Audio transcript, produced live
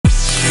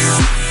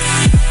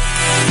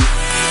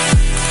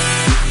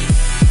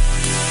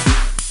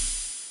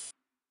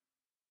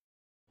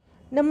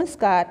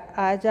नमस्कार।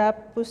 आज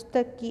आप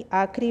पुस्तक की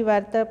आखिरी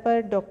वार्ता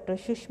पर डॉक्टर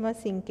सुषमा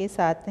सिंह के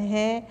साथ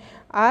हैं।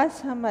 आज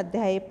हम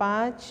अध्याय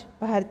 5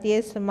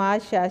 भारतीय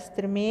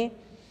समाजशास्त्र में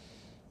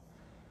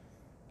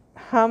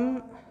हम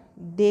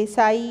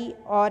देसाई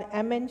और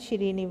एम.एन.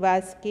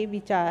 श्रीनिवास के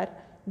विचार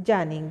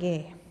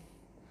जानेंगे।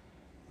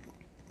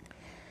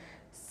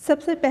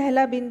 सबसे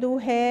पहला बिंदु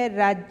है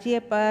राज्य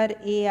पर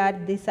ए.आर.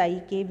 देसाई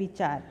के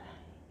विचार।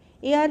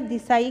 ए.आर.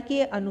 देसाई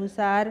के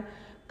अनुसार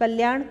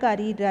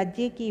कल्याणकारी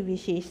राज्य की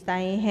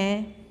विशेषताएं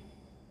हैं,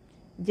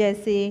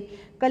 जैसे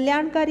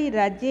कल्याणकारी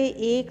राज्य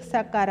एक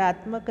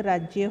सकारात्मक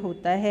राज्य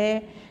होता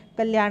है।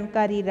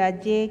 कल्याणकारी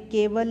राज्य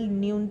केवल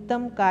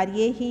न्यूनतम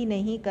कार्य ही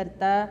नहीं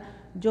करता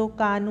जो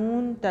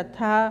कानून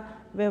तथा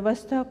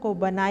व्यवस्था को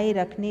बनाए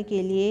रखने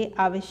के लिए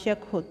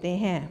आवश्यक होते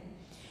हैं।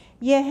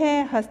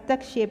 यह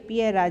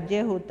हस्तक्षेपीय राज्य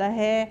होता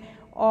है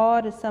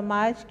और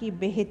समाज की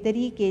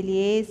बेहतरी के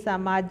लिए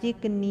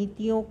सामाजिक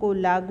नीतियों को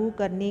लागू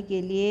करने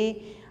के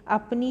लिए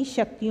अपनी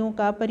शक्तियों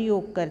का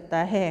प्रयोग करता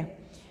है।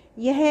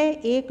 यह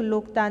एक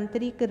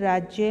लोकतांत्रिक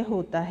राज्य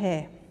होता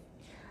है।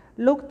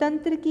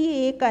 लोकतंत्र की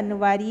एक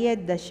अनिवार्य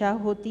दशा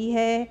होती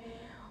है।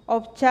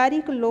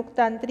 औपचारिक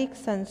लोकतांत्रिक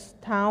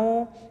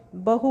संस्थाओं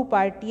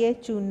बहुपार्टीय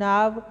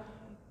चुनाव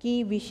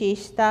की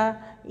विशेषता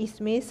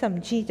इसमें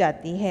समझी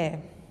जाती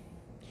है।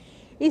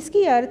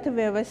 इसकी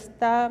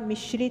अर्थव्यवस्था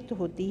मिश्रित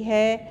होती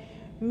है।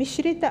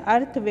 मिश्रित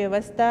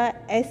अर्थव्यवस्था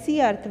ऐसी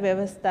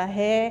अर्थव्यवस्था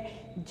है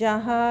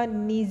जहां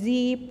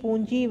निजी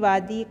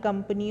पूंजीवादी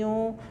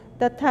कंपनियों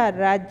तथा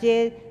राज्य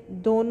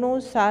दोनों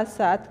साथ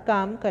साथ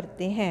काम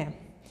करते हैं।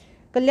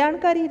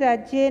 कल्याणकारी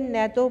राज्य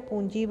न तो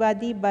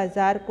पूंजीवादी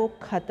बाजार को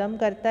ख़त्म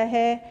करता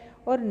है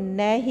और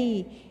न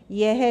ही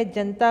यह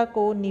जनता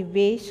को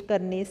निवेश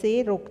करने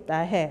से रोकता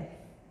है।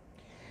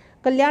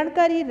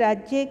 कल्याणकारी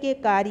राज्य के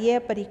कार्य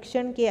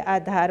परीक्षण के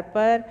आधार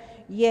पर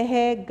यह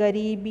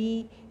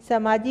गरीबी,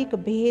 सामाजिक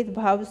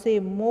भेदभाव से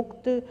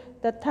मुक्त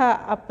तथा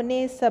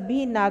अपने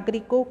सभी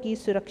नागरिकों की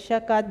सुरक्षा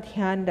का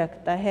ध्यान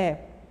रखता है।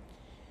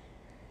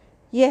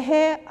 यह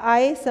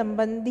आय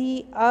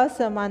संबंधी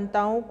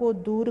असमानताओं को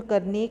दूर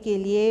करने के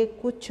लिए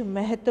कुछ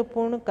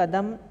महत्वपूर्ण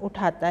कदम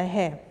उठाता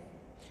है।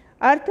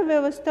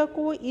 अर्थव्यवस्था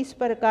को इस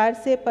प्रकार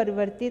से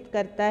परिवर्तित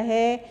करता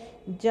है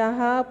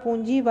जहां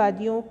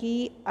पूंजीवादियों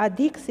की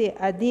अधिक से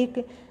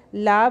अधिक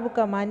लाभ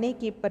कमाने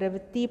की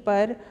प्रवृत्ति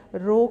पर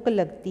रोक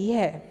लगती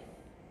है।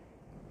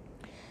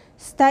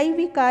 स्थायी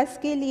विकास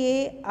के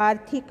लिए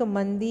आर्थिक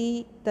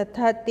मंदी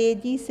तथा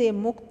तेजी से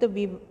मुक्त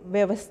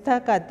व्यवस्था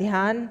का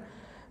ध्यान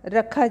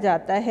रखा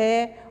जाता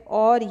है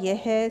और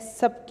यह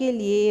सबके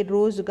लिए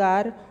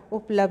रोजगार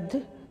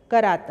उपलब्ध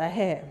कराता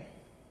है।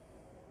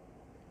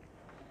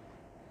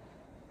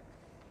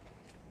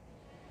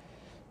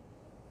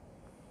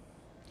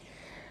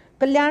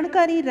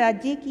 कल्याणकारी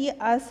राज्य की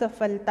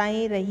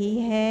असफलताएं रही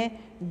हैं,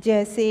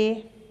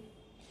 जैसे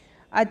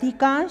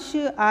अधिकांश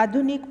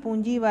आधुनिक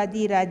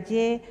पूंजीवादी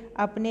राज्य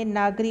अपने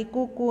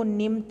नागरिकों को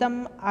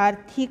निम्नतम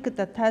आर्थिक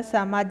तथा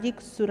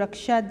सामाजिक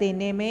सुरक्षा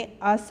देने में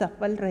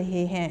असफल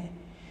रहे हैं।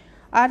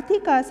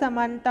 आर्थिक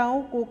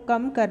असमानताओं को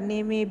कम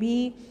करने में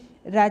भी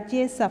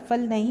राज्य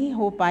सफल नहीं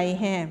हो पाए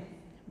हैं।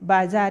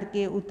 बाजार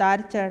के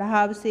उतार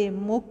चढ़ाव से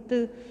मुक्त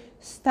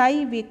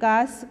स्थायी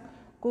विकास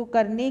को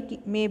करने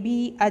में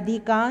भी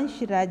अधिकांश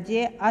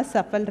राज्य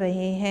असफल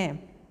रहे हैं।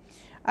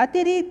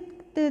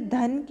 अतिरिक्त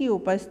धन की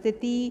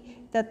उपस्थिति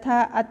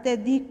तथा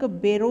अत्यधिक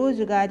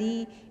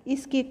बेरोजगारी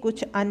इसके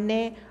कुछ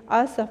अन्य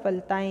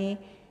असफलताएं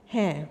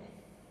हैं।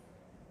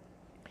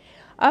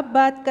 अब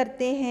बात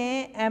करते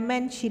हैं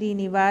एम.एन.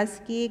 श्रीनिवास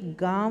के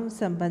गांव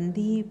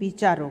संबंधी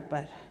विचारों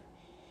पर।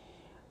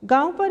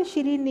 गांव पर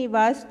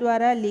श्रीनिवास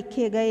द्वारा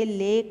लिखे गए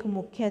लेख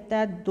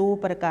मुख्यतः दो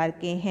प्रकार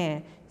के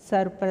हैं।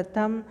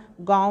 सर्वप्रथम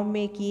गांव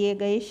में किए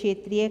गए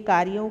क्षेत्रीय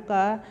कार्यों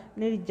का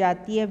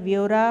निर्जातीय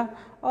ब्यौरा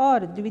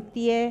और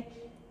द्वितीय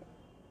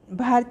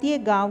भारतीय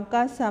गांव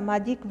का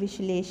सामाजिक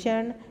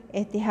विश्लेषण,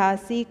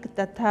 ऐतिहासिक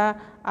तथा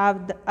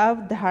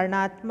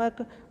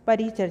अवधारणात्मक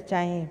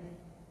परिचर्चाएं।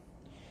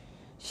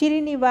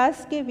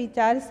 श्रीनिवास के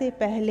विचार से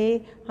पहले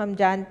हम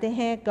जानते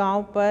हैं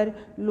गांव पर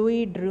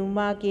लुई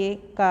ड्रूमा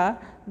का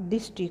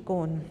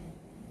दृष्टिकोण।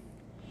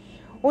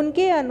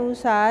 उनके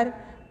अनुसार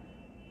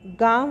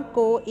गांव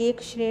को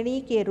एक श्रेणी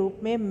के रूप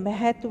में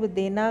महत्व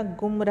देना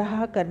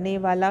गुमराह करने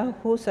वाला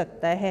हो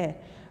सकता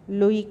है।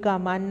 लुई का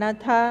मानना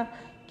था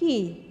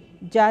कि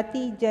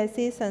जाति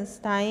जैसे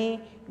संस्थाएं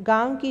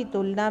गांव की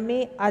तुलना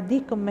में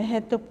अधिक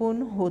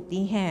महत्वपूर्ण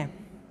होती हैं।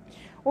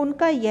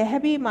 उनका यह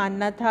भी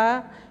मानना था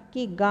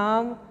कि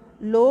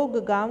लोग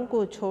गांव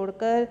को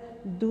छोड़कर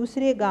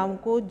दूसरे गांव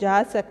को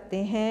जा सकते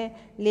हैं,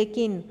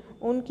 लेकिन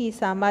उनकी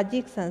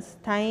सामाजिक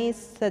संस्थाएं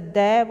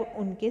सदैव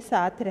उनके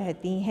साथ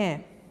रहती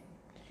हैं।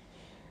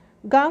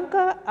 गांव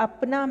का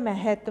अपना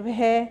महत्व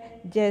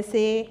है,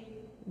 जैसे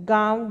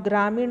गांव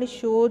ग्रामीण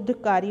शोध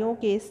कार्यों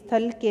के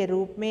स्थल के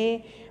रूप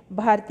में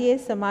भारतीय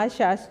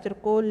समाजशास्त्र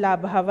को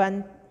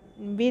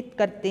लाभान्वित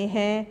करते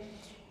हैं।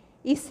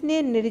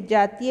 इसने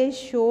निर्जातीय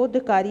शोध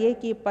कार्य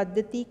की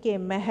पद्धति के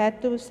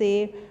महत्व से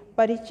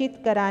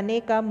परिचित कराने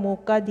का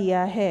मौका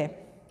दिया है।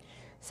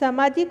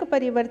 सामाजिक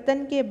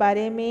परिवर्तन के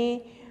बारे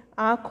में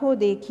आंखों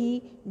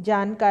देखी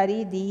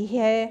जानकारी दी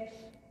है।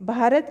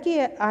 भारत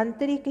के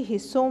आंतरिक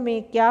हिस्सों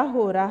में क्या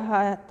हो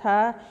रहा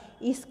था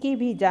इसकी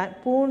भी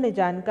पूर्ण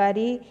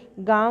जानकारी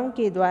गांव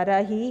के द्वारा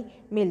ही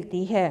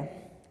मिलती है।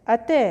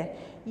 अतः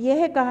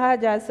यह कहा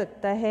जा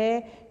सकता है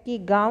कि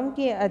गांव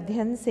के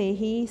अध्ययन से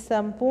ही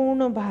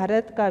संपूर्ण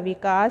भारत का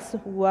विकास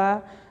हुआ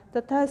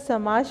तथा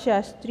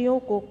समाजशास्त्रियों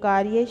को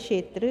कार्य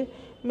क्षेत्र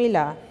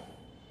मिला।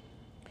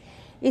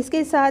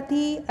 इसके साथ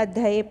ही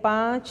अध्याय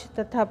 5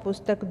 तथा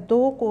पुस्तक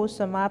 2 को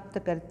समाप्त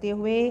करते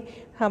हुए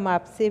हम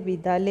आपसे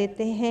विदा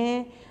लेते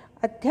हैं।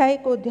 अध्याय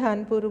को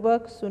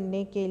ध्यानपूर्वक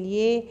सुनने के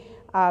लिए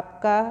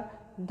आपका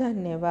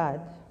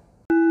धन्यवाद।